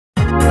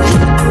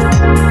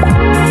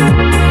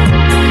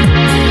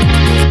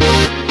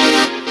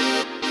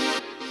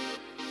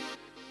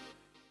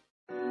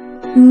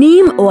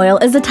Neem oil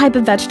is a type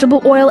of vegetable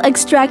oil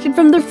extracted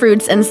from the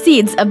fruits and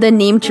seeds of the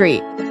neem tree,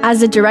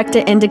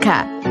 Azadirachta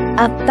indica,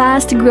 a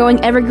fast-growing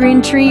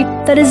evergreen tree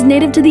that is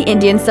native to the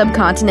Indian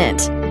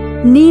subcontinent.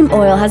 Neem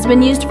oil has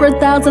been used for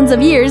thousands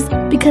of years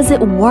because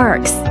it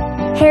works.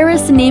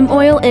 Harris neem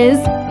oil is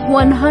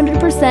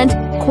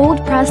 100%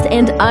 cold-pressed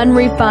and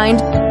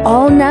unrefined,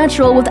 all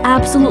natural with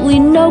absolutely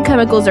no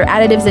chemicals or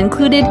additives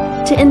included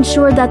to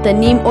ensure that the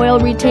neem oil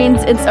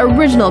retains its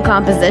original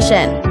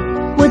composition.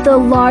 With a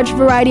large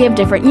variety of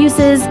different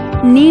uses,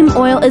 neem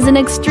oil is an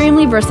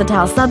extremely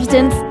versatile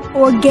substance.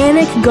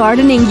 Organic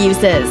gardening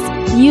uses.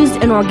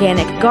 Used in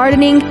organic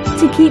gardening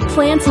to keep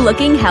plants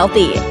looking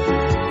healthy.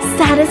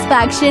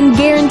 Satisfaction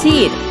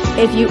guaranteed.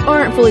 If you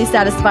aren't fully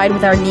satisfied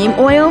with our neem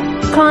oil,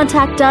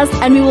 contact us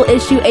and we will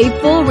issue a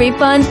full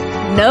refund,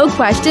 no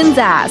questions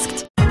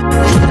asked.